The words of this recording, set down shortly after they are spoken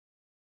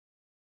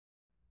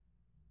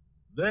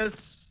This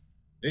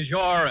is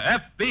your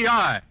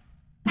FBI.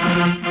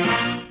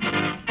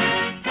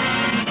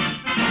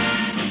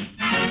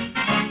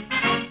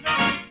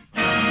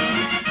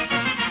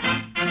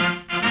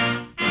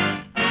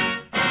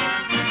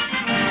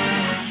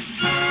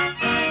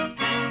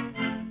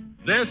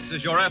 This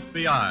is your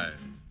FBI,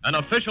 an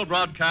official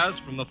broadcast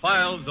from the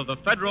files of the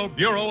Federal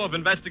Bureau of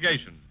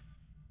Investigation,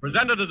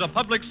 presented as a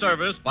public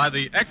service by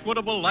the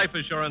Equitable Life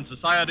Assurance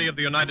Society of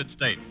the United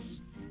States.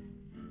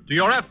 To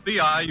your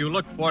FBI, you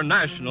look for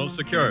national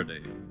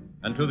security,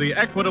 and to the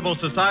Equitable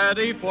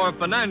Society for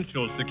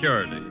financial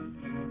security.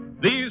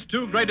 These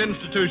two great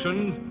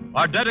institutions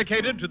are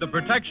dedicated to the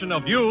protection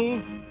of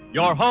you,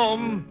 your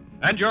home,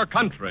 and your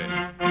country.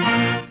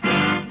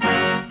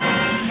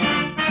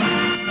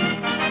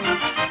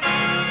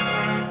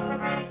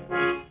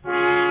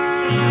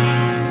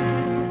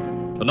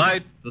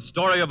 Tonight, the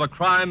story of a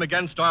crime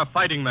against our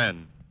fighting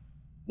men.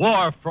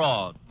 War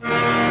fraud.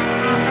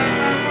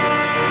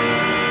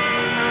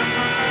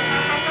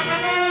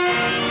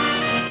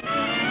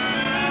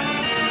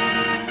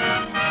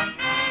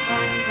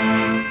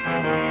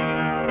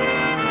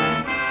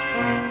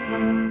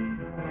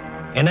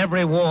 In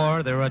every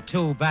war, there are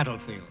two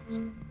battlefields.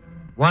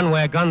 One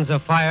where guns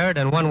are fired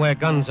and one where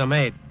guns are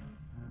made.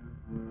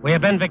 We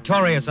have been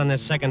victorious on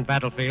this second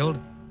battlefield.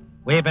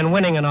 We have been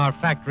winning in our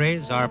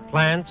factories, our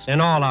plants, in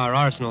all our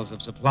arsenals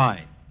of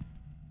supply.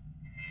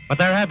 But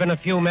there have been a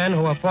few men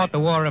who have fought the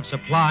war of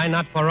supply,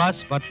 not for us,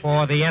 but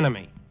for the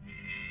enemy.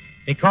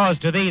 Because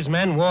to these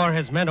men, war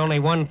has meant only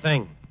one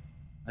thing: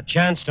 a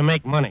chance to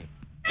make money.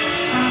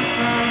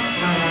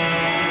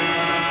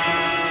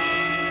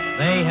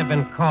 They have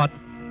been caught.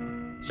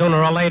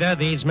 Sooner or later,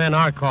 these men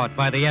are caught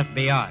by the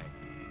FBI.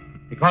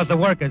 Because the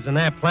workers in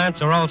their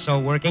plants are also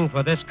working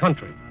for this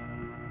country.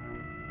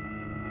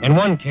 In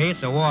one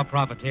case, a war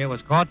profiteer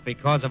was caught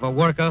because of a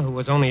worker who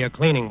was only a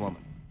cleaning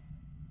woman.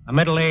 A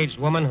middle-aged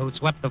woman who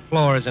swept the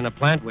floors in a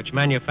plant which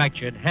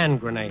manufactured hand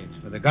grenades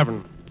for the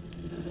government.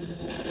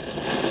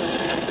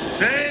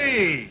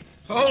 Say,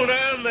 hold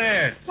on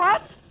there.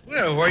 What?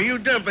 Well, where are you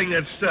dumping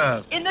that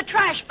stuff? In the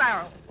trash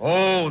barrel.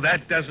 Oh,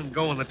 that doesn't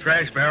go in the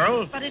trash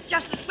barrel. But it's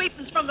just the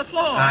sweepings from the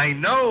floor. I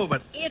know,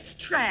 but... It's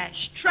trash.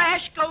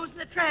 Trash goes in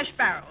the trash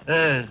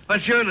barrel.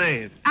 What's your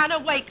name? Anna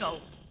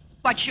Waco.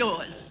 What's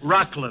yours?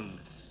 Rockland.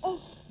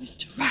 Oh,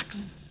 Mr.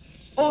 Rockland.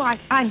 Oh,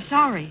 I'm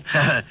sorry.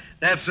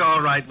 That's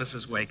all right,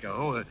 Mrs.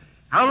 Waco.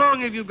 How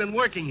long have you been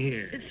working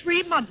here?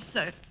 3 months,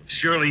 sir.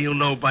 Surely you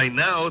know by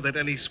now that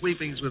any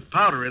sweepings with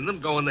powder in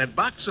them go in that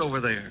box over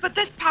there. But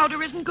this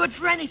powder isn't good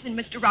for anything,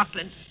 Mr.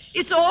 Rockland.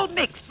 It's all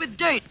mixed with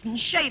dirt and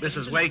shavings.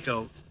 Mrs.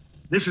 Waco,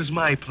 this is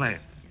my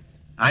plant.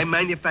 I'm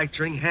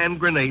manufacturing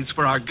hand grenades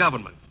for our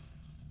government.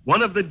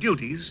 One of the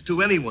duties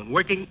to anyone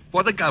working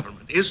for the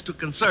government is to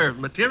conserve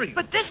material.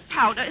 But this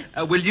powder...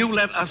 Will you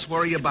let us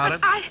worry about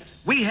it? I...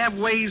 We have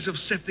ways of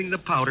sifting the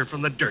powder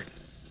from the dirt.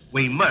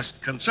 We must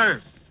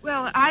conserve.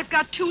 Well, I've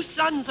got 2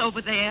 sons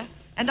over there,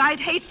 and I'd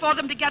hate for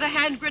them to get a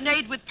hand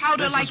grenade with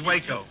powder like... Mrs.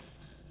 Waco,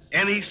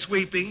 any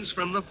sweepings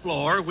from the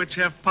floor which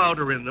have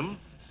powder in them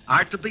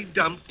are to be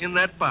dumped in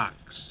that box.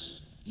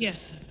 Yes,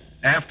 sir.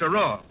 After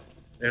all,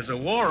 there's a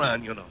war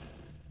on, you know.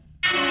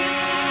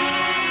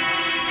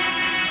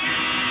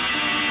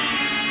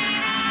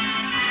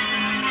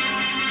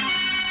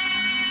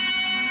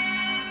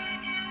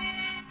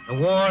 The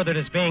war that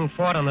is being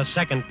fought on the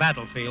second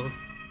battlefield,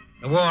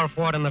 the war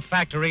fought in the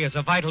factory, is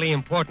a vitally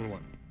important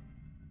one.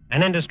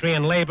 And industry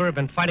and labor have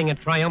been fighting it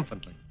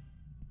triumphantly.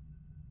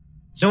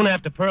 Soon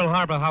after Pearl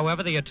Harbor,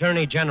 however, the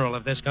Attorney General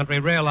of this country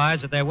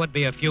realized that there would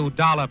be a few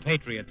dollar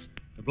patriots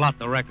to blot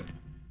the record.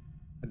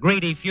 A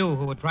greedy few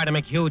who would try to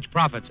make huge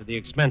profits at the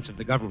expense of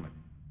the government.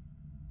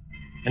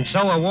 And so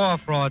a war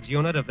frauds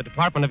unit of the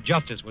Department of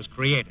Justice was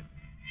created.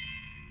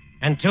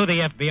 And to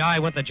the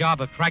FBI went the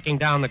job of tracking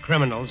down the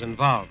criminals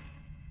involved.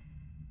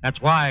 That's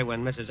why,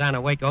 when Mrs.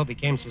 Anna Waco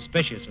became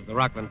suspicious of the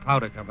Rockland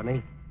Powder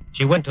Company,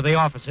 she went to the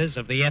offices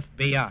of the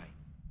FBI.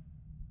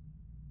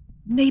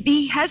 Maybe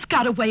he has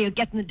got a way of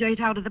getting the dirt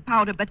out of the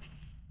powder, but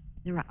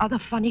there are other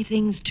funny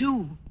things,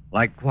 too.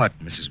 Like what,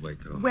 Mrs.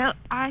 Waco? Well,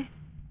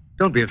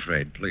 Don't be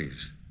afraid, please.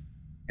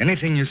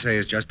 Anything you say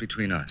is just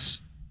between us.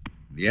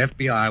 The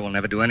FBI will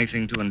never do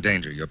anything to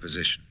endanger your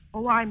position.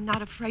 Oh, I'm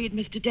not afraid,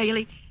 Mr.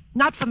 Daly.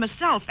 Not for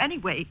myself,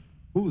 anyway.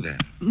 Who, then?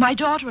 My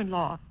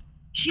daughter-in-law.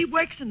 She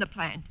works in the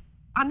plant,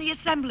 on the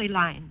assembly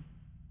line,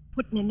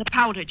 putting in the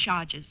powder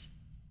charges.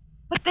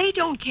 But they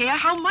don't care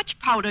how much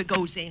powder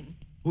goes in.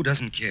 Who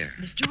doesn't care?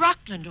 Mr.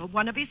 Rockland or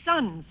one of his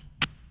sons.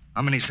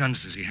 How many sons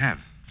does he have?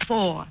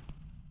 4.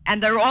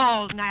 And they're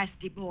all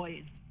nasty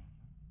boys.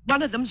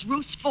 One of them's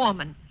Ruth's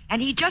foreman,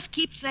 and he just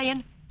keeps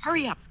saying,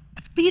 hurry up,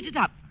 speed it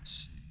up.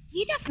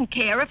 He doesn't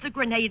care if the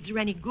grenades are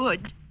any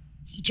good.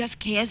 He just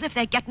cares if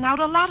they're getting out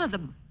a lot of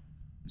them.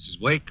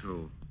 Mrs.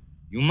 Waco,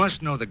 you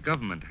must know the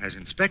government has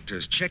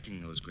inspectors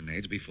checking those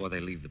grenades before they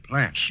leave the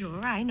plant.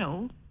 Sure, I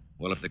know.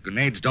 Well, if the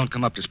grenades don't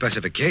come up to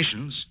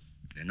specifications,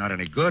 if they're not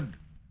any good,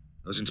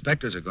 those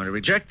inspectors are going to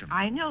reject them.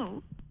 I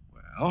know.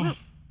 Well,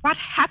 What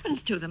happens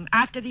to them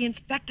after the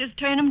inspectors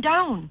turn them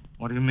down?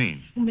 What do you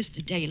mean? Oh,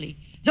 Mr. Daly,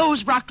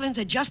 those Rocklands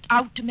are just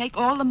out to make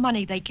all the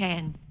money they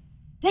can.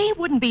 They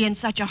wouldn't be in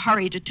such a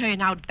hurry to turn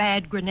out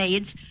bad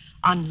grenades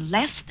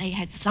unless they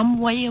had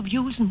some way of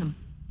using them.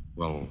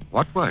 Well,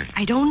 what way?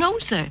 I don't know,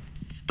 sir.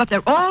 But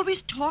they're always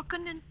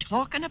talking and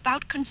talking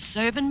about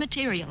conserving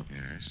material.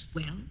 Yes.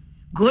 Well,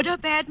 good or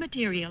bad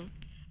material,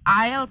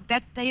 I'll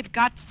bet they've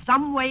got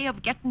some way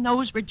of getting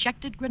those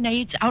rejected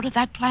grenades out of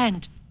that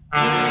plant.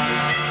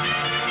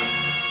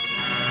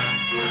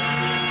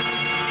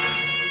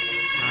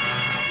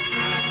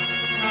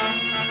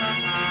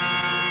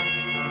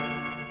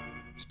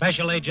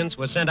 Special agents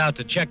were sent out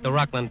to check the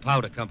Rockland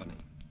Powder Company,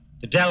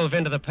 to delve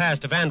into the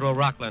past of Andrew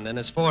Rockland and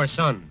his 4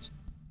 sons,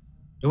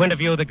 to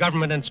interview the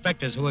government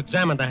inspectors who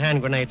examined the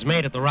hand grenades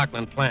made at the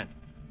Rockland plant.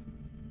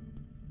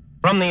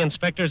 From the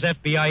inspectors,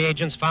 FBI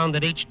agents found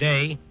that each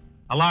day,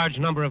 a large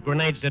number of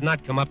grenades did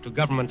not come up to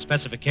government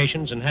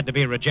specifications and had to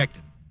be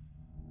rejected.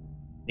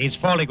 These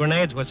faulty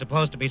grenades were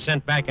supposed to be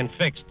sent back and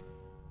fixed.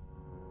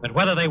 But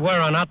whether they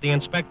were or not, the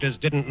inspectors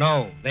didn't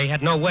know. They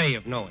had no way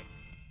of knowing.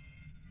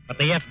 But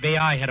the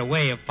FBI had a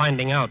way of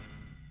finding out.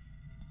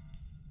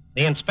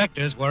 The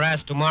inspectors were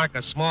asked to mark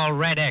a small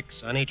red X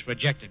on each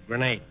rejected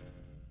grenade.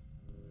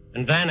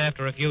 And then,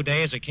 after a few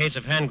days, a case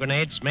of hand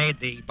grenades made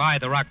by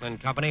the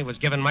Rockland Company was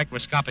given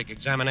microscopic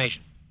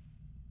examination.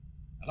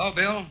 Hello,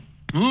 Bill.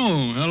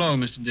 Oh, hello,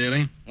 Mr.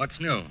 Daly. What's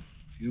new?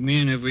 You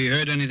mean, have we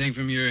heard anything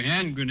from your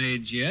hand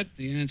grenades yet?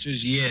 The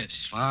answer's yes.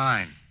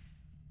 Fine.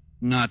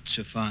 Not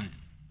so fine.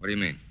 What do you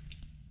mean?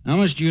 How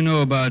much do you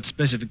know about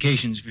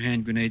specifications for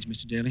hand grenades,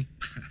 Mr. Daly?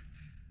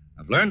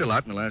 I've learned a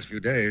lot in the last few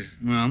days.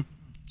 Well,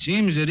 it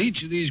seems that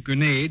each of these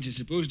grenades is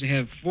supposed to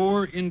have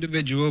 4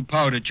 individual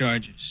powder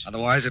charges.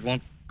 Otherwise, it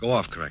won't go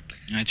off correctly.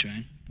 That's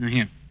right. Now,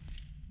 here.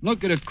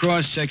 Look at a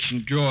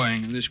cross-section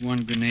drawing of this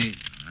one grenade.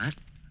 All right.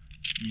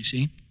 You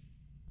see?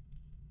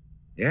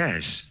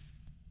 Yes.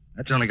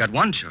 That's only got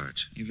 1 charge.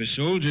 If a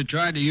soldier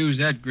tried to use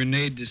that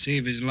grenade to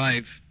save his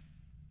life,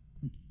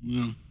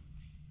 well...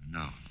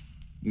 No.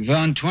 We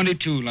found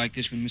 22 like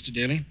this one, Mr.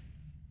 Daly.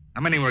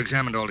 How many were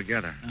examined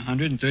altogether?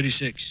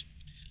 136.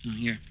 Now,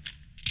 here.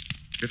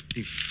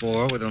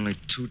 54 with only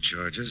 2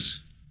 charges.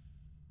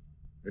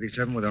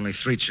 37 with only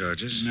 3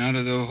 charges. And out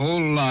of the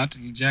whole lot,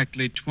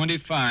 exactly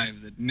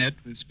 25 that met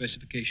with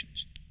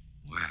specifications.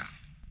 Wow.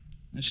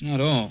 That's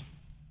not all.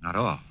 Not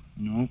all?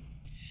 No.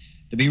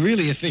 To be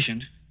really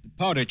efficient, the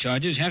powder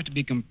charges have to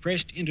be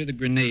compressed into the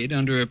grenade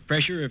under a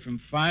pressure of from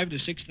 5,000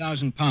 to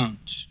 6,000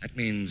 pounds. That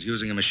means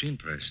using a machine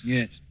press.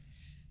 Yes.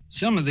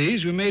 Some of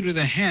these were made with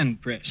a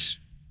hand press.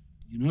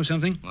 You know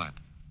something? What?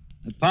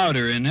 The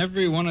powder in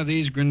every one of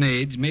these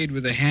grenades made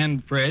with a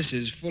hand press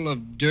is full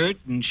of dirt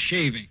and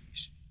shavings.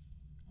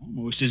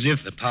 Almost as if...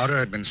 The powder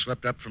had been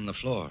swept up from the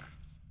floor.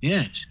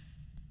 Yes.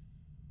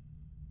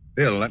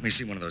 Bill, let me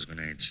see one of those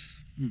grenades.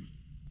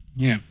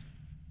 Here.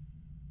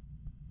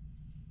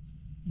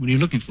 What are you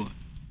looking for?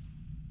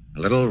 A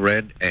little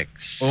red X.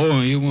 Oh,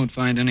 you won't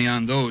find any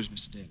on those,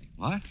 Mr. Daly.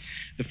 What?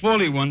 The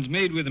faulty ones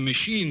made with a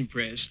machine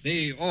press,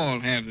 they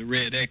all have the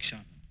red X on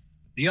them.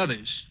 The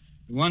others,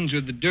 the ones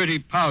with the dirty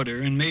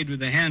powder and made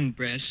with a hand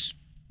press,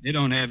 they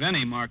don't have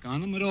any mark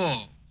on them at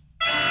all.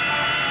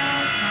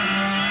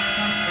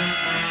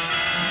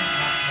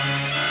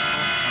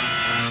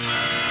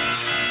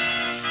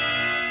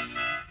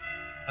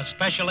 A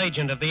special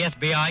agent of the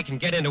FBI can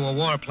get into a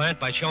war plant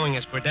by showing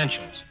his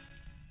credentials.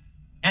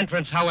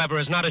 Entrance, however,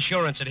 is not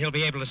assurance that he'll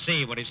be able to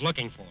see what he's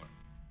looking for.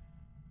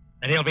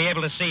 That he'll be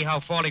able to see how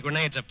faulty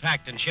grenades are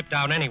packed and shipped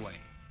out anyway.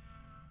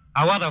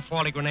 How other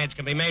faulty grenades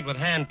can be made with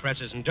hand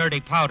presses and dirty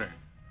powder.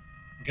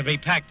 And can be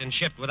packed and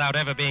shipped without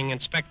ever being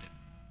inspected,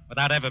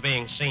 without ever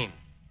being seen.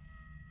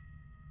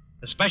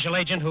 The special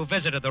agent who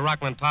visited the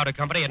Rockland Powder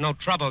Company had no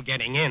trouble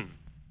getting in.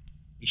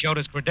 He showed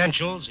his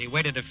credentials, he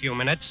waited a few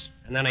minutes,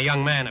 and then a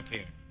young man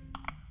appeared.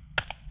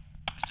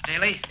 Mr.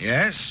 Daly?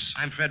 Yes?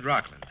 I'm Fred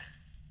Rockland.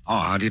 Oh,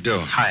 how do you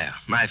do? Hiya.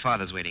 My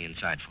father's waiting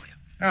inside for you.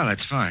 Oh,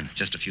 that's fine.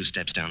 Just a few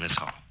steps down this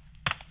hall.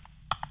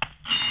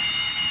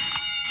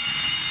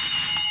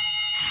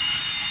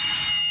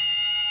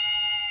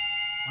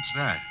 What's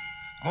that?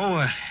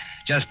 Oh,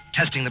 just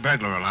testing the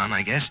burglar alarm,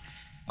 I guess.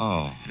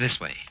 Oh, This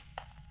way.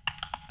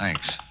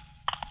 thanks.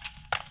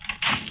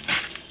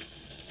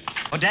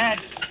 Oh, Dad.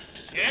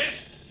 Yes?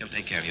 He'll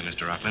take care of you,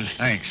 Mr. Rockland.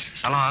 Thanks.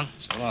 So long.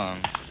 So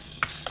long.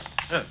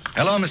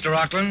 Hello, Mr.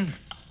 Rockland.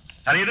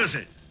 How do you do,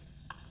 sir?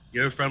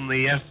 You're from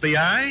the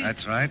FBI?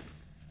 That's right.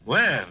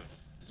 Well,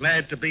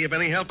 glad to be of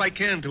any help I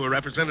can to a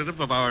representative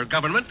of our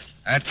government.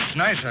 That's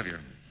nice of you.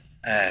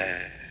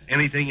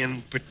 Anything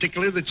in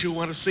particular that you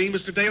want to see,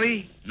 Mr.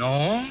 Daly?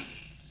 No,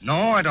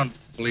 I don't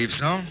believe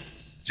so.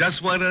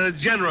 Just want a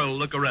general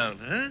look around,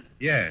 huh?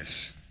 Yes.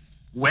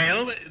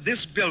 Well,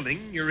 this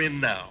building you're in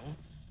now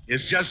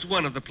is just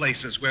one of the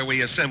places where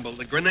we assemble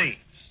the grenades.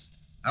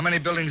 How many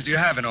buildings do you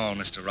have in all,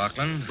 Mr.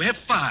 Rockland? We have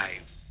 5.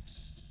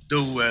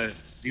 Do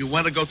you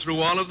want to go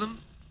through all of them?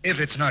 If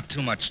it's not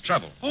too much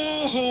trouble.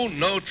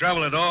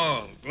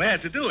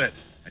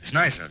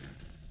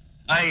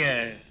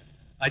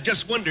 I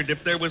just wondered if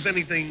there was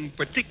anything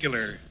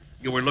particular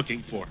you were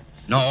looking for.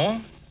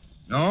 No.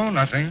 No,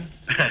 nothing.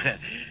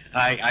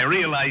 I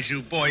realize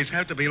you boys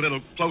have to be a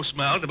little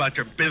close-mouthed about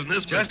your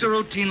business. Just a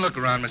routine look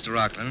around, Mr.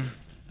 Rockland.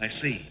 I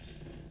see.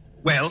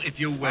 Well, if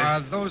you...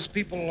 Are those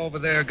people over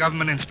there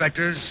government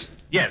inspectors?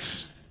 Yes.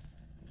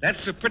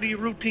 That's a pretty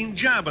routine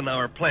job in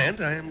our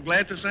plant, I am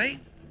glad to say.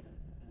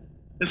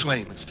 This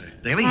way,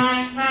 Mr. Daly.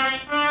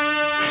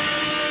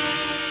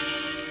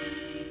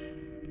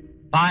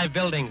 5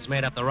 buildings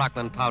made up the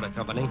Rockland Powder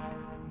Company.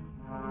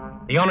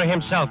 The owner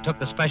himself took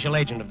the special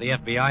agent of the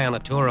FBI on a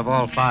tour of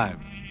all 5.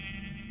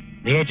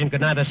 The agent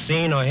could neither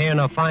see nor hear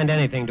nor find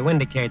anything to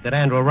indicate that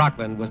Andrew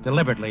Rockland was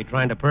deliberately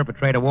trying to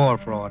perpetrate a war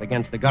fraud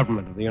against the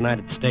government of the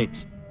United States.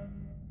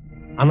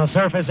 On the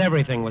surface,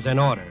 everything was in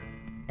order.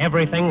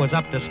 Everything was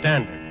up to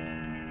standard.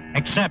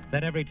 Except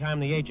that every time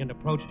the agent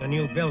approached a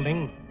new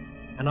building,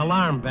 an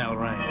alarm bell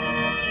rang.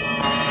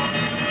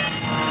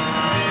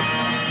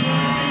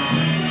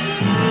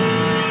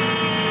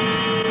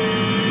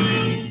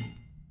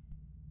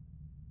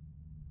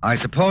 I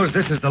suppose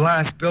this is the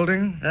last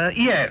building?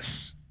 Yes.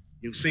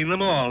 You've seen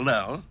them all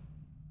now.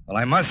 Well,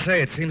 I must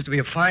say it seems to be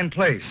a fine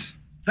place.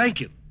 Thank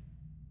you.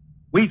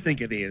 We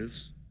think it is.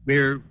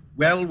 We're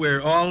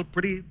all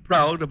pretty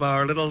proud of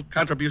our little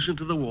contribution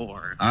to the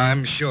war.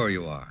 I'm sure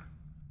you are.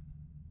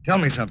 Tell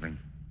me something.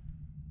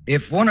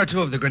 If 1 or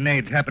 2 of the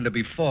grenades happen to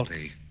be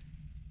faulty,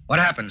 what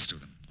happens to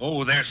them?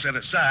 Oh, they're set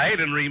aside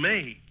and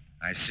remade.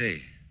 I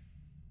see.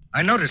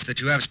 I noticed that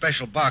you have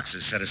special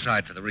boxes set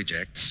aside for the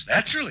rejects.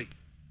 Naturally.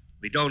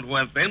 We don't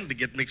want them to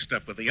get mixed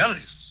up with the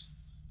others.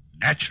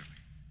 Naturally.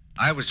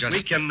 I was just...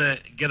 We can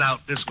get out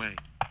this way.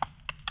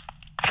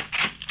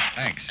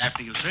 Thanks.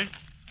 After you, sir.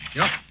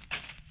 Yep.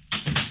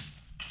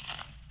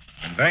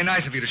 And very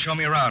nice of you to show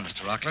me around,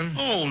 Mr. Rockland.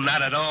 Oh,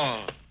 not at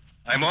all.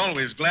 I'm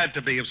always glad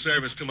to be of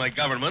service to my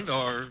government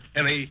or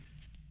any...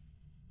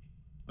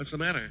 What's the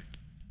matter?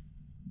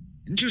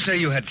 Didn't you say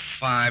you had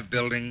 5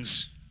 buildings?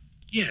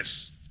 Yes.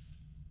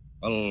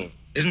 Well,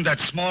 isn't that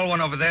small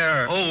one over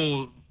there...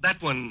 Oh, that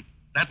one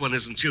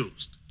isn't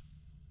used.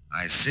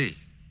 I see.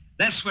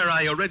 That's where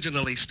I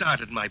originally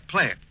started my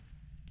plant.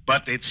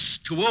 But it's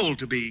too old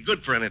to be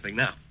good for anything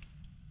now.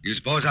 You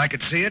suppose I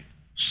could see it?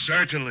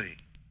 Certainly.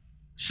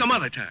 Some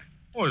other time.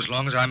 Oh, as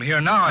long as I'm here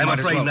now, I'm might as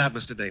afraid well... not,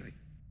 Mr. Daly.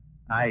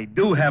 I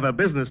do have a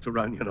business to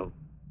run, you know.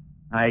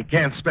 I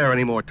can't spare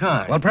any more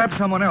time. Well, perhaps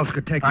someone else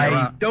could take you I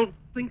around. don't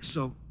think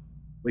so.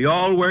 We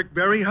all work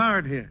very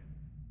hard here.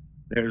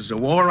 There's a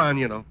war on,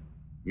 you know.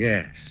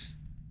 Yes.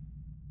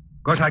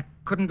 Of course, I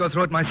couldn't go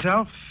through it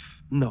myself.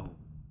 No.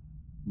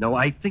 No,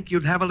 I think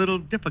you'd have a little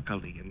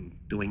difficulty in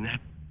doing that.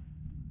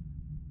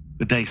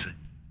 Good day, sir.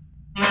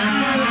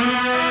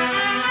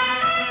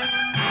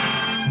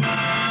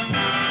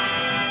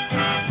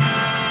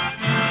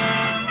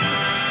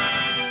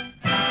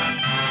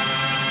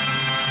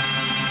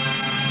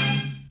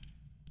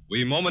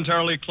 We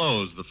momentarily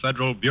close the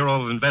Federal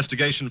Bureau of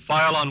Investigation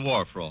file on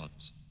war frauds.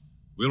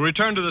 We'll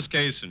return to this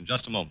case in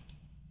just a moment.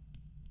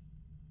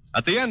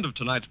 At the end of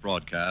tonight's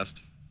broadcast,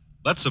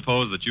 let's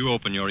suppose that you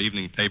open your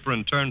evening paper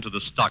and turn to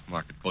the stock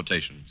market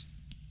quotations.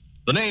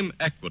 The name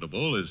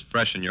Equitable is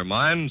fresh in your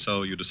mind,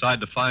 so you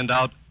decide to find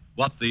out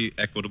what the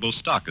Equitable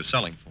stock is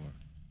selling for.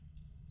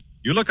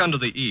 You look under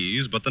the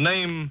E's, but the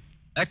name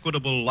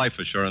Equitable Life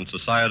Assurance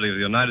Society of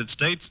the United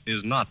States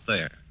is not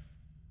there.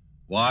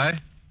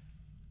 Why?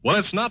 Well,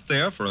 it's not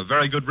there for a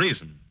very good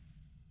reason.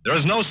 There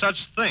is no such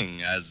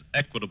thing as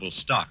equitable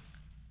stock.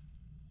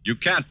 You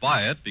can't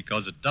buy it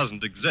because it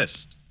doesn't exist.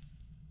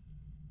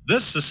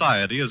 This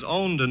society is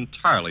owned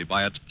entirely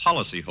by its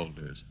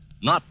policyholders,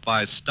 not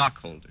by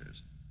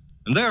stockholders.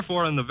 And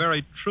therefore, in the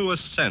very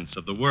truest sense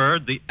of the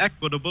word, the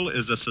Equitable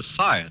is a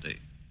society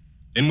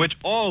in which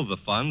all the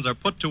funds are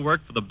put to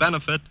work for the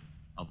benefit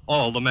of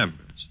all the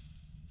members.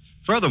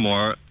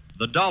 Furthermore,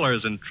 the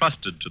dollars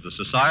entrusted to the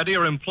society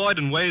are employed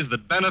in ways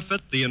that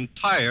benefit the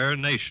entire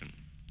nation.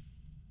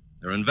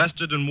 They're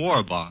invested in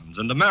war bonds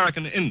and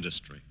American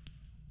industry.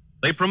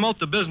 They promote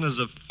the business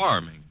of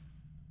farming,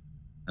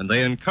 and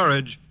they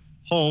encourage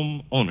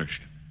home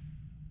ownership.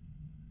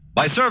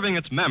 By serving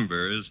its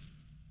members,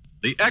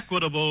 the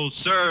Equitable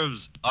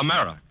serves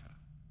America.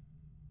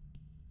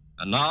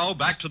 And now,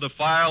 back to the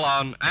file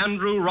on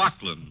Andrew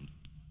Rockland,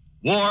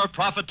 war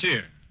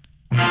profiteer.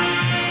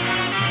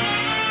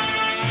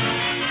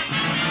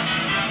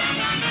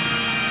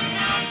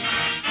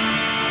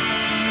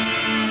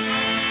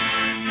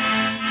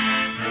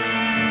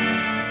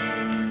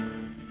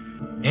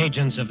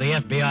 Agents of the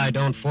FBI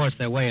don't force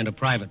their way into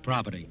private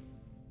property.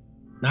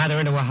 Neither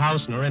into a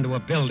house, nor into a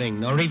building,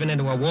 nor even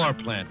into a war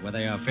plant where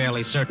they are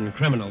fairly certain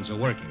criminals are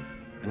working,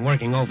 and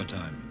working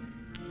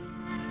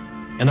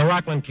overtime. In the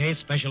Rockland case,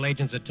 special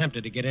agents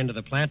attempted to get into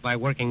the plant by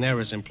working there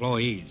as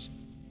employees.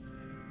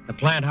 The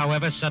plant,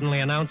 however,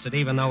 suddenly announced that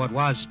even though it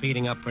was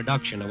speeding up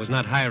production, it was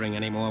not hiring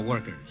any more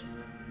workers.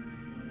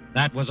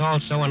 That was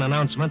also an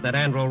announcement that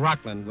Andrew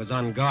Rockland was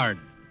on guard.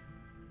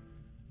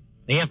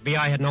 The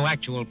FBI had no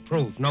actual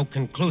proof, no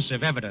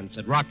conclusive evidence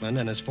that Rockland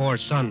and his 4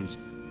 sons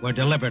were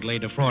deliberately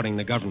defrauding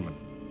the government.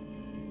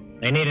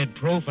 They needed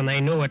proof, and they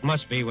knew it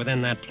must be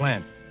within that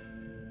plant.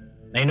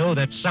 They knew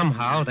that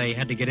somehow they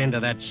had to get into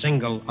that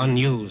single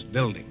unused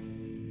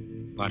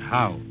building. But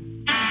how?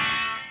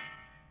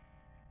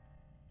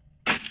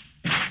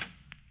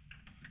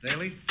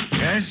 Daly?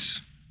 Yes?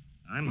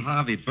 I'm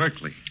Harvey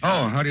Berkeley.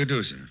 Oh, how do you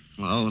do, sir?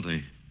 Hello,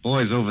 the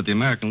boys over at the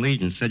American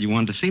Legion said you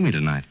wanted to see me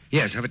tonight.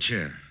 Yes, have a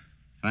chair.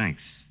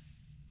 Thanks.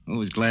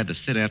 Always glad to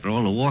sit after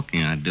all the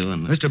walking I do.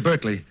 And Mr.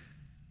 Berkeley,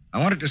 I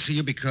wanted to see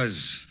you because,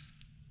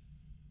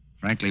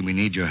 frankly, we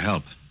need your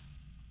help.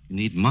 You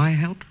need my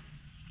help?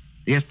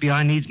 The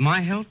FBI needs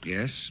my help?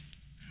 Yes?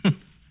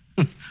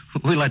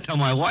 What'll I tell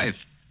my wife?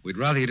 We'd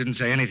rather you didn't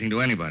say anything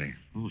to anybody.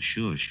 Oh,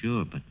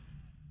 sure, but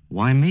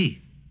why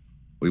me?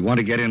 We want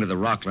to get into the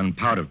Rockland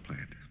powder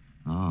plant.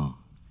 Oh.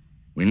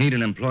 We need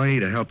an employee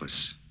to help us.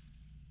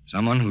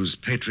 Someone who's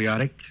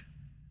patriotic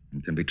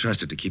and can be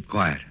trusted to keep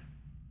quiet.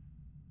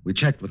 We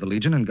checked with the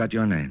Legion and got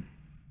your name.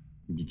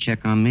 Did you check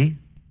on me?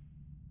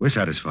 We're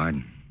satisfied.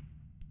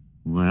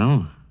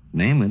 Well,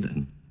 name it,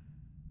 and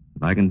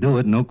if I can do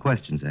it, no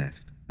questions asked.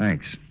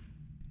 Thanks.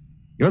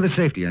 You're the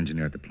safety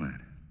engineer at the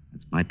plant.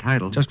 That's my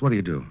title. Just what do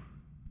you do?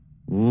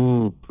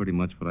 Oh, pretty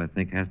much what I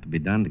think has to be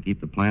done to keep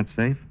the plant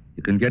safe.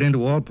 You can get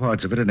into all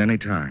parts of it at any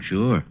time.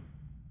 Sure.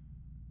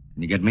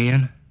 Can you get me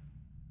in?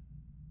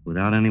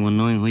 Without anyone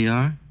knowing who you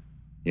are?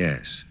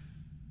 Yes.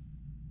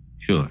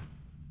 Sure.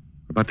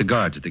 What about the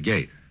guards at the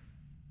gate?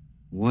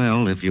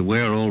 Well, if you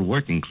wear old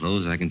working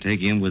clothes, I can take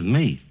you in with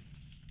me.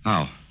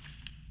 How?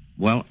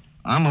 Well,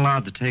 I'm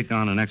allowed to take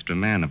on an extra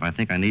man if I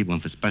think I need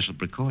one for special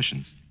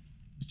precautions.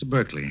 Mr.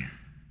 Berkeley,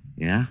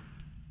 Yeah?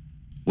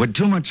 would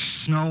too much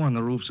snow on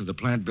the roofs of the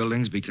plant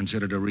buildings be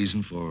considered a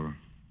reason for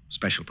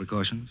special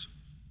precautions?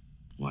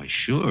 Why,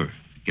 sure.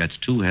 If it gets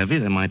too heavy,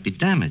 there might be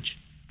damage.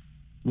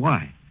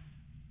 Why?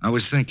 I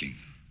was thinking.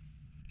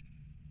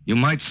 You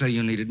might say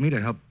you needed me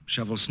to help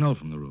shovel snow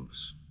from the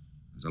roofs.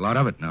 There's a lot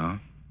of it now.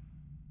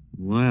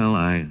 Well,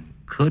 I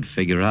could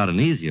figure out an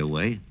easier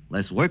way.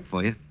 Less work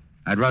for you.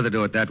 I'd rather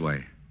do it that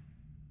way.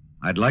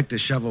 I'd like to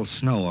shovel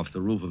snow off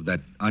the roof of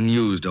that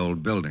unused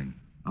old building.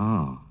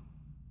 Oh.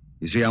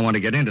 You see, I want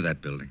to get into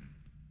that building.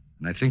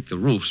 And I think the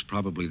roof's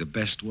probably the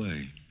best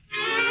way.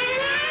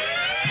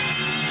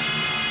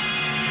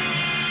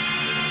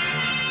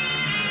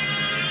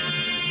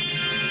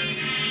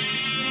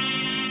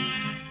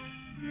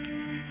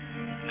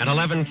 At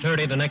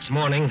 11:30 the next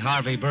morning,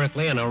 Harvey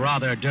Berkeley and a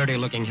rather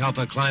dirty-looking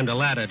helper climbed a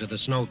ladder to the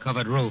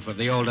snow-covered roof of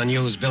the old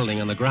unused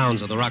building on the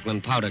grounds of the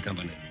Rockland Powder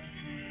Company.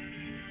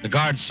 The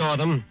guards saw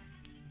them,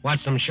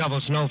 watched them shovel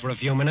snow for a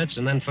few minutes,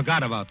 and then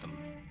forgot about them.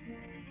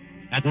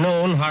 At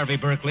noon, Harvey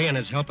Berkeley and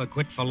his helper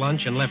quit for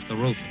lunch and left the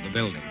roof of the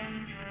building.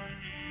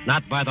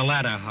 Not by the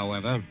ladder,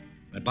 however,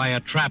 but by a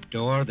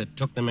trapdoor that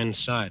took them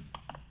inside.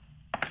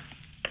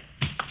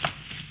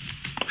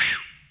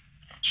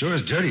 Sure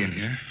is dirty in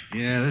here.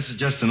 Yeah, this is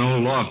just an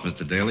old loft,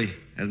 Mr. Daly.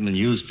 Hasn't been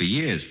used for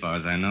years, as far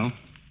as I know.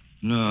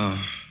 No.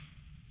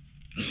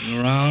 Nothing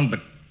around but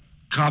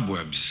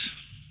cobwebs.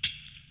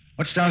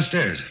 What's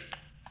downstairs?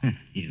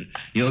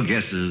 Your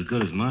guess is as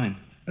good as mine.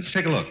 Let's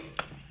take a look.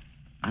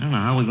 I don't know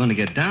how we're going to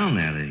get down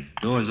there. The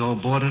door's all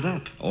boarded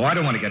up. Oh, I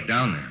don't want to get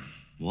down there.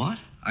 What?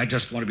 I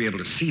just want to be able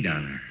to see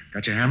down there.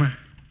 Got your hammer?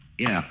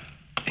 Yeah.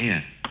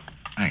 Here.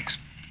 Thanks.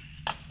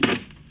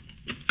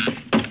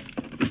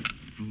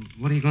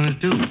 What are you going to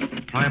do?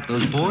 Pry up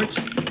those boards?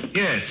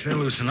 Yes, they'll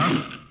loosen up.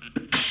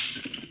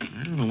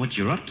 I don't know what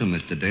you're up to,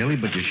 Mr. Daly,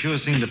 but you sure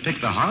seem to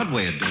pick the hard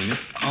way of doing it.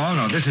 Oh,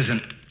 no, this is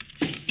an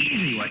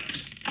easy way.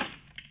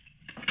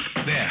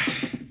 There.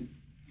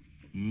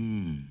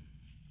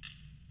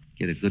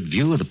 Get a good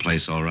view of the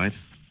place, all right.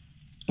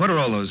 What are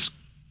all those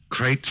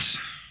crates?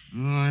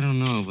 Oh, I don't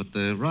know, but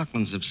the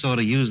Rocklands have sort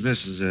of used this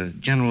as a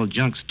general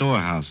junk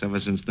storehouse ever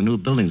since the new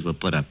buildings were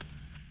put up.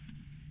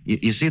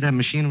 You see that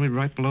machinery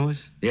right below us?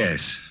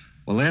 Yes.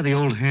 Well, they're the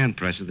old hand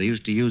presses they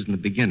used to use in the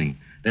beginning.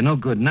 They're no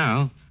good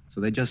now,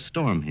 so they just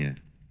store them here.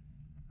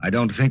 I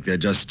don't think they're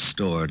just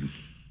stored.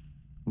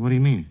 What do you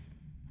mean?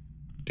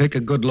 Take a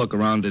good look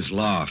around this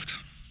loft.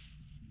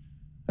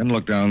 Then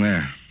look down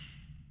there.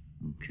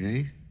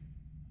 Okay.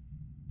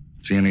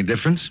 See any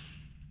difference?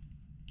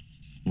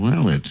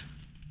 Well, it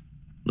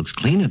looks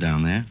cleaner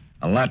down there.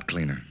 A lot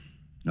cleaner.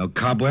 No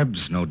cobwebs,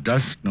 no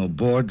dust, no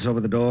boards over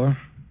the door.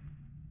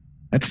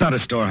 That's not a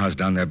storehouse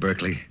down there,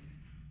 Berkeley.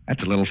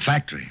 That's a little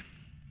factory.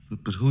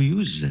 But who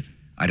uses it?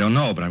 I don't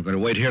know, but I'm going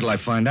to wait here till I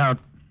find out.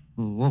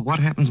 Well, what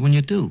happens when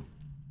you do?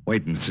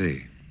 Wait and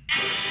see.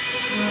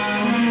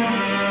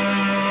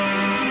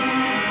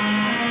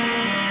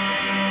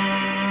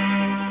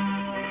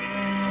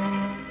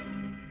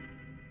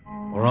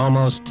 For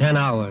almost 10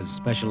 hours,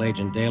 Special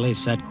Agent Daly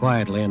sat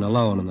quietly and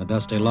alone in the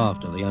dusty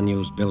loft of the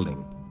unused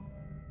building.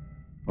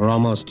 For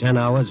almost 10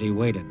 hours, he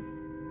waited.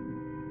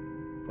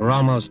 For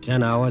almost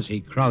 10 hours,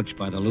 he crouched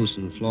by the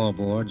loosened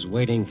floorboards,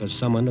 waiting for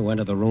someone to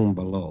enter the room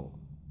below.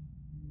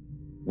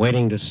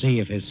 Waiting to see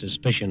if his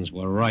suspicions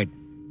were right.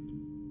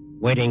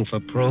 Waiting for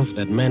proof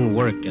that men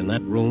worked in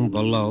that room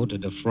below to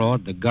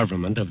defraud the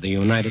government of the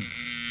United...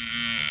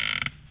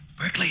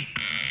 Berkeley.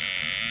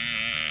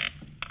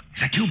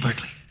 that you,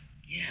 Berkeley?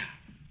 Yeah.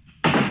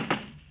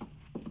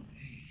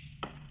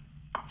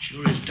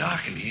 Sure is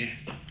dark in here.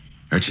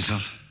 Hurt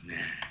yourself? Nah.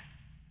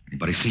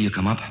 Anybody see you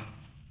come up?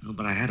 No,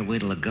 but I had to wait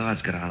till the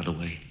guards got out of the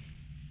way.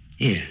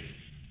 Here,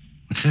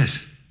 What's this?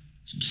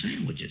 some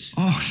sandwiches.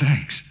 Oh,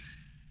 thanks.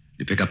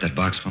 You pick up that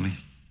box for me?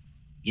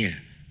 Yeah.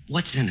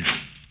 What's in it?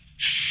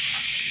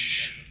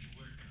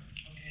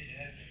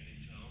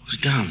 Who's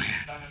down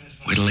there?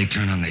 Wait till they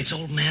turn on the... It's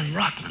old man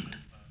Rockland.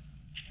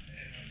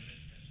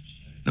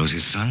 Those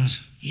his sons?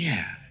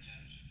 Yeah.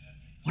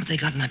 What have they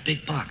got in that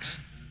big box?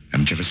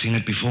 Haven't you ever seen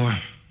it before?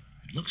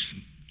 It looks...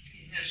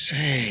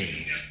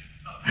 Say,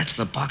 that's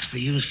the box they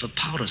use for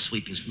powder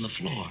sweepings from the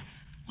floor.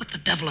 What the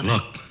devil...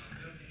 Look.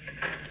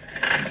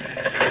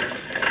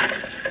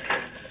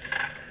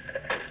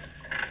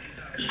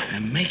 They're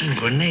making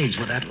grenades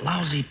with that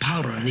lousy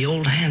powder in the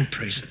old hand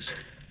presses.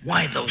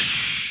 Why those...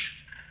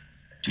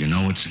 Do you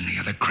know what's in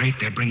the other crate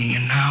they're bringing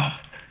in now?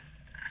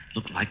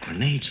 Look like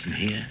grenades from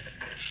here.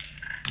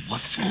 But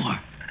what for?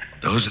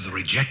 Those are the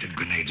rejected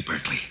grenades,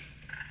 Berkeley.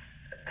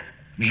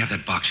 Let me have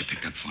that box you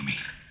picked up for me.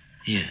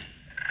 Here.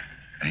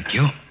 Thank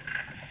you.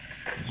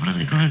 What are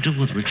they going to do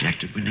with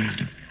rejected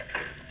grenades?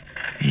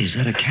 Hey, is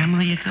that a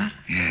camera you got?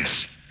 Yes.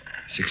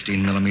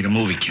 16-millimeter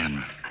movie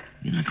camera.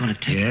 You're not going to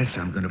take... Yes,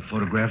 I'm going to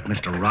photograph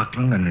Mr.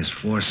 Rockland and his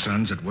 4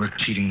 sons at work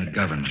cheating the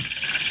government.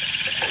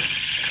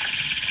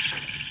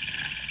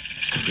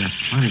 We've got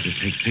plenty to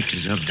take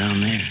pictures of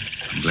down there.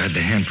 I'm glad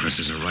the hand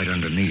presses are right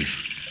underneath,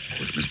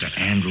 with Mr.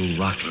 Andrew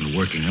Rockland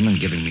working them and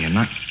giving me a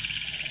nut.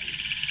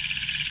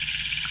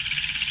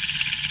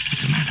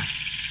 What's the matter?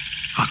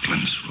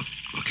 Rockland's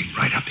looking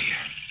right up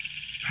here.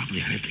 Probably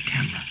heard the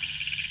camera.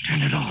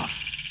 Turn it off.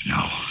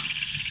 No.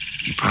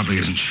 He probably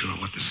isn't sure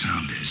what the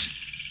sound is.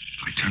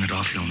 If I turn it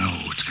off, he'll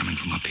know it's coming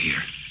from up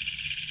here.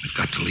 We've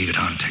got to leave it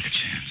on and take a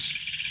chance.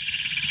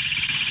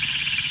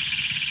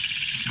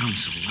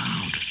 Sounds so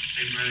loud.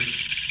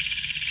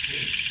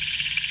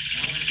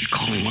 He's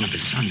calling one of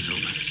his sons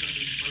over.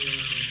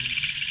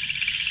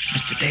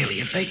 Mr.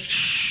 Daly, if they...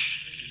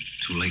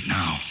 Shh. Too late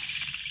now.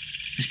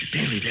 Mr.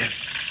 Daly, there.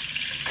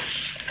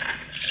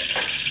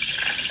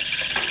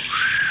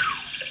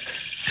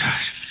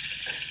 Gosh.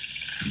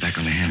 I'm back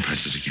on the hand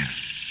presses again.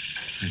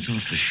 I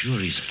thought for sure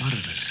he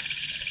spotted us.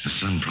 The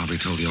son probably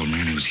told the old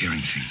man he was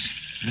hearing things.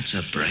 That's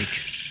a break.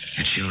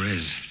 It sure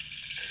is.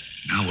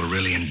 Now we're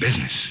really in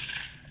business.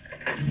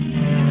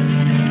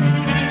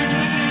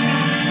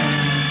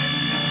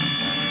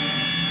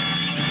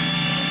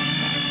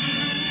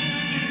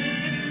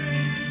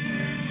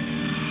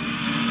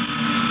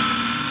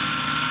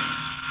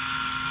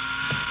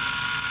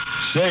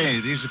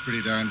 Say, these are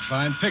pretty darn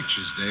fine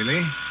pictures,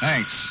 Daly.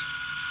 Thanks.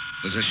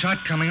 There's a shot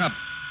coming up.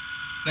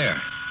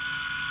 There.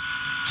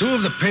 2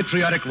 of the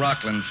patriotic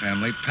Rockland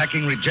family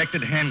packing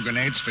rejected hand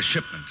grenades for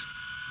shipment.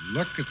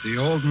 Look at the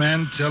old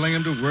man telling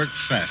him to work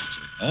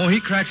faster. Oh, he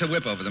cracks a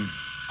whip over them.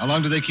 How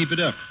long do they keep it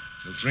up?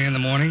 Till 3 in the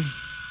morning.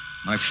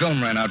 My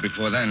film ran out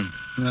before then.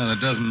 Well, it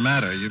doesn't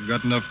matter. You've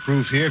got enough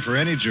proof here for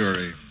any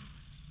jury.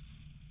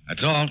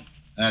 That's all.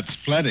 That's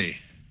plenty.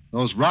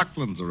 Those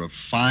Rocklands are a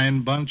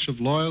fine bunch of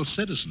loyal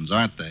citizens,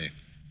 aren't they?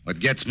 What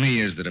gets me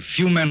is that a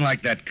few men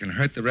like that can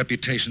hurt the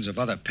reputations of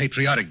other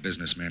patriotic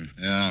businessmen.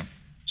 Yeah.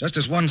 Just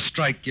as one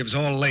strike gives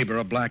all labor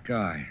a black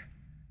eye.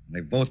 And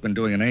they've both been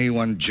doing an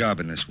A1 job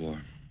in this war.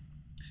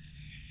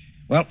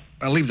 Well,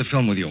 I'll leave the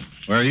film with you.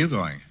 Where are you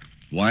going?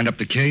 Wind up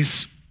the case.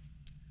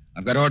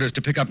 I've got orders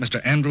to pick up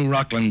Mr. Andrew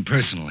Rockland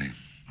personally.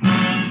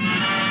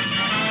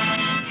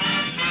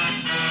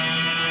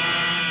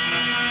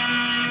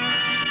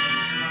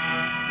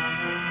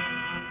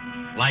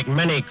 Like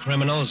many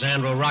criminals,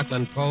 Andrew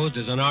Rockland posed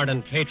as an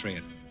ardent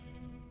patriot.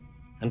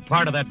 And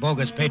part of that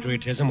bogus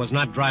patriotism was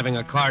not driving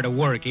a car to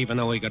work, even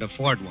though he could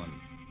afford one.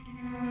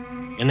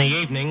 In the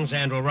evenings,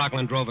 Andrew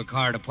Rockland drove a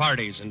car to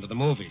parties and to the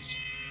movies.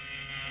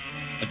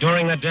 But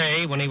during the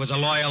day, when he was a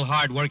loyal,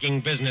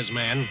 hard-working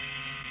businessman,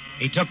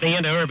 he took the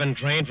interurban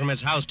train from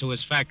his house to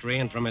his factory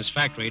and from his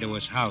factory to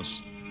his house.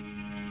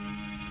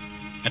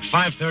 At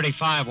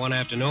 5:35 one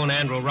afternoon,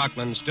 Andrew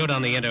Rockland stood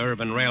on the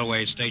interurban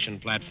railway station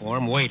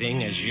platform,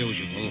 waiting, as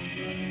usual,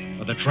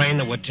 for the train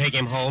that would take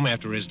him home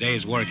after his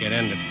day's work had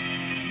ended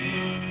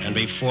and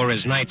before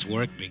his night's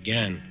work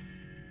began.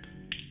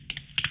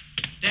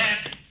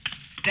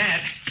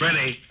 Dad.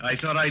 Freddie, I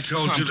thought I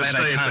told I'm you to glad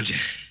stay. I found you.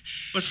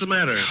 What's the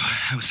matter?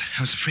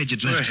 I was afraid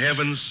you'd For left.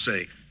 heaven's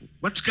sake.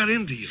 What's got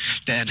into you?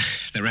 Dad,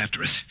 they're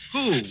after us.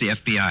 Who? The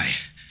FBI.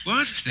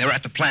 What? They're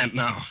at the plant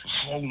now.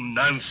 Oh,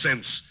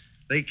 nonsense.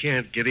 They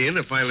can't get in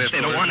if I let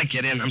They don't want to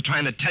get in. I'm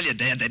trying to tell you,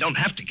 Dad, they don't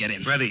have to get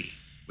in. Freddie,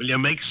 will you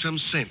make some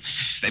sense?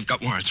 They've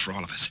got warrants for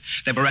all of us.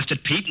 They've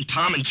arrested Pete and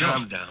Tom and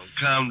Joe.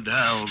 Calm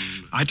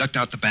down. I ducked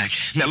out the back,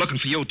 and they're looking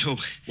for you, too.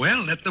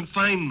 Well, let them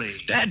find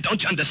me. Dad,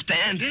 don't you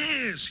understand?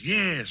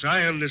 Yes,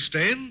 I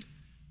understand.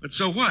 But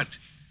so what?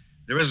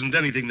 There isn't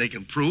anything they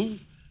can prove.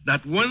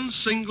 Not one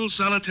single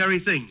solitary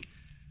thing.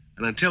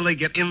 And until they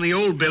get in the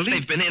old building...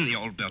 They've been in the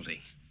old building.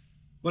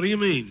 What do you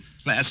mean?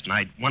 Last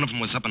night, one of them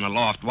was up in the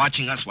loft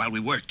watching us while we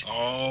worked.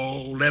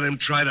 Oh, let him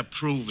try to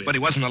prove it. But he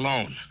wasn't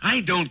alone.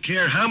 I don't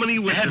care how many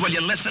witnesses... Dad, will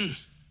you listen?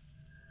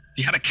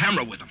 He had a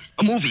camera with him,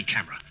 a movie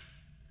camera.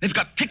 They've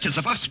got pictures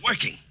of us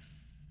working.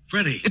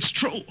 Freddie. It's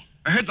true.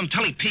 I heard them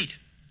telling Pete.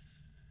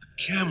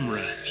 A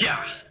camera.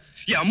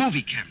 Yeah, a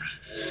movie camera.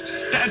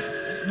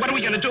 Dad, what are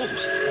we going to do?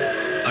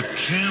 A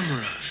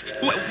camera.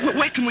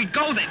 Where can we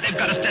go? They've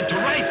got us dead to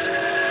rights.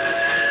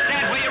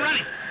 Dad, where are you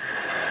running?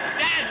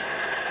 Dad!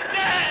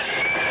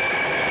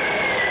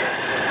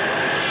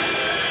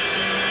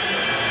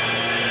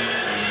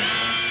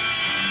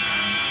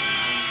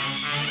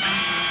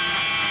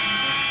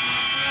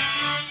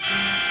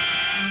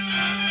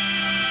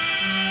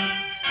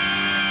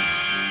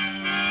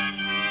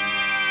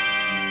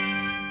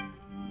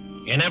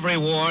 In every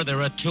war,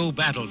 there are two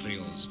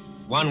battlefields.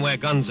 One where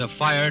guns are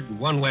fired,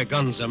 one where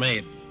guns are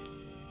made.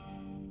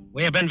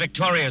 We have been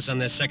victorious on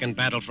this second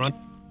battlefront.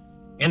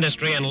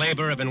 Industry and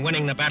labor have been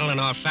winning the battle in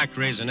our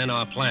factories and in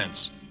our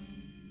plants.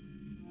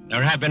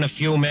 There have been a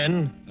few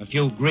men, a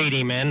few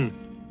greedy men,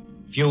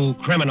 a few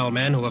criminal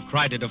men who have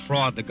tried to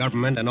defraud the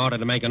government in order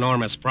to make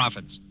enormous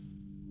profits.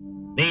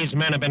 These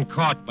men have been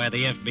caught by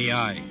the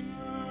FBI.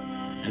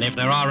 And if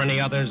there are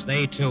any others,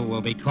 they too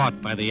will be caught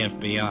by the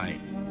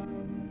FBI.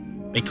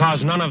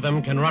 Because none of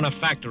them can run a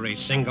factory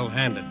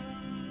single-handed.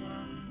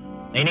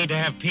 They need to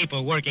have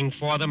people working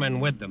for them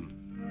and with them.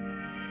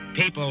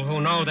 People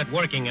who know that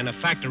working in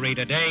a factory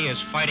today is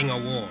fighting a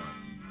war.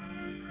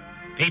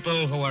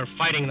 People who are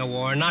fighting the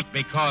war not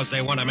because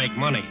they want to make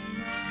money,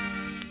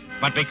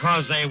 but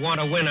because they want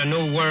to win a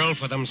new world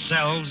for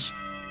themselves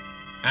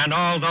and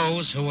all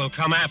those who will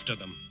come after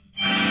them.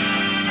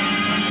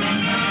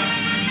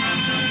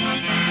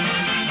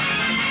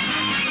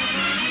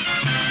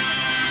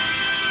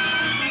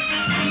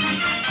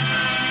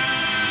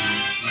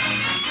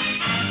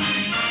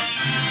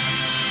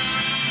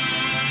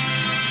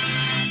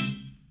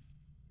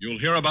 You'll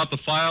hear about the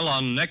file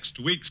on next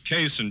week's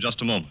case in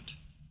just a moment.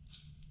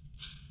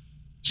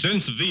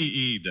 Since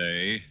VE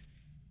Day,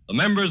 the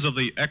members of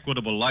the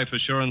Equitable Life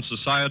Assurance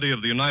Society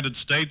of the United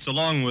States,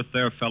 along with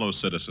their fellow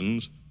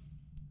citizens,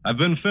 have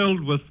been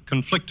filled with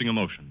conflicting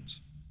emotions.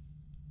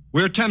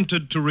 We're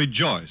tempted to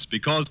rejoice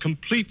because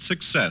complete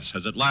success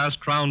has at last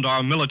crowned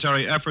our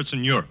military efforts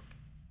in Europe.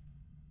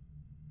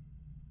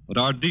 But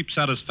our deep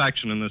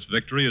satisfaction in this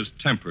victory is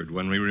tempered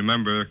when we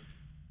remember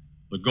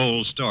the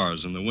gold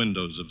stars in the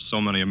windows of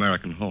so many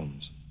American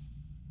homes.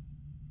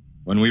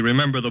 When we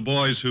remember the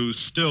boys who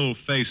still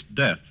face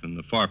death in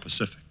the far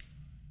Pacific.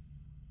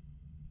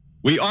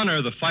 We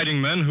honor the fighting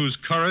men whose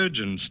courage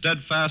and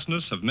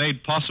steadfastness have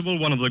made possible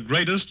one of the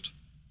greatest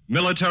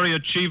military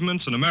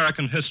achievements in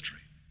American history.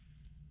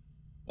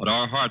 But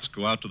our hearts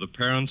go out to the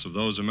parents of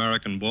those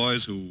American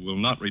boys who will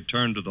not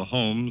return to the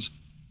homes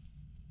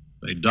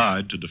they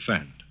died to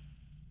defend.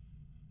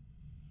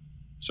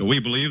 So we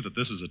believe that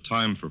this is a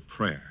time for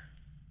prayer.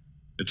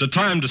 It's a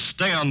time to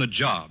stay on the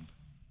job,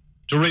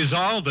 to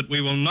resolve that we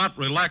will not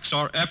relax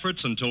our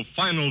efforts until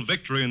final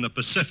victory in the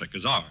Pacific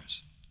is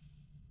ours.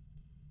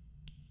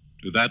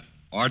 To that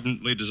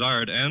ardently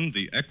desired end,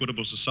 the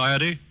Equitable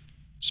Society,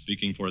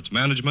 speaking for its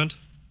management,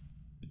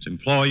 its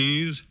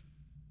employees,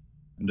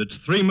 and its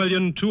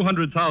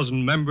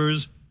 3,200,000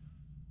 members,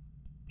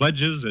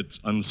 pledges its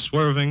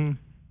unswerving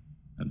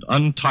and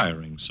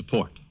untiring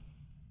support.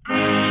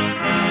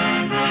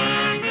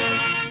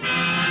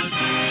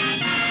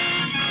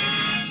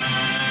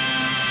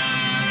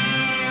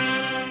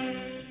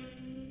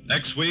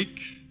 Next week,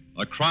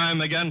 a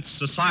crime against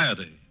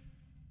society,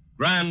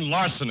 grand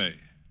larceny.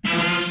 The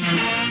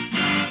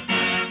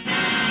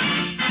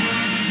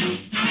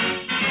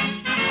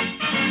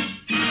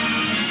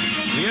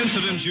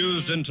incidents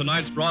used in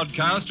tonight's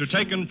broadcast are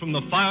taken from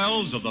the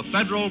files of the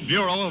Federal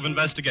Bureau of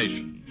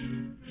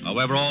Investigation.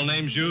 However, all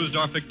names used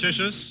are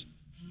fictitious.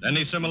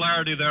 Any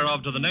similarity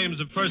thereof to the names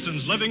of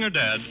persons living or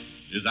dead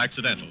is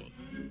accidental.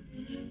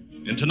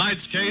 In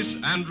tonight's case,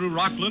 Andrew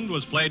Rockland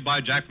was played by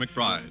Jack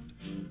McBride.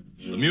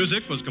 The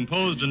music was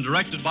composed and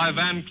directed by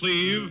Van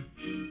Cleve.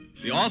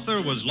 The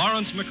author was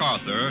Lawrence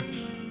MacArthur,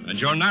 and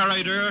your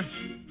narrator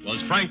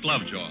was Frank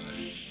Lovejoy.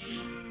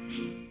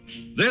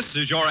 This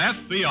is Your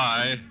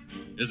FBI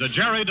is a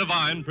Jerry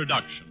Devine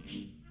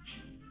production.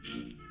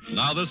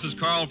 Now, this is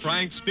Carl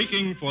Frank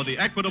speaking for the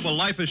Equitable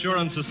Life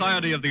Assurance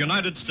Society of the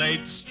United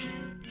States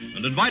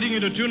and inviting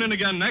you to tune in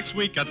again next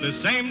week at the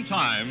same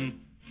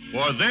time,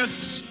 for this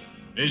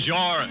is Your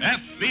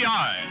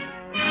FBI.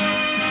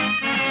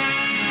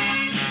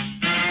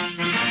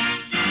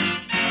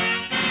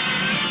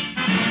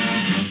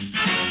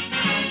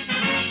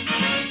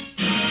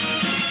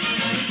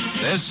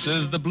 This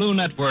is the Blue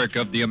Network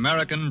of the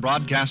American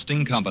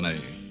Broadcasting Company.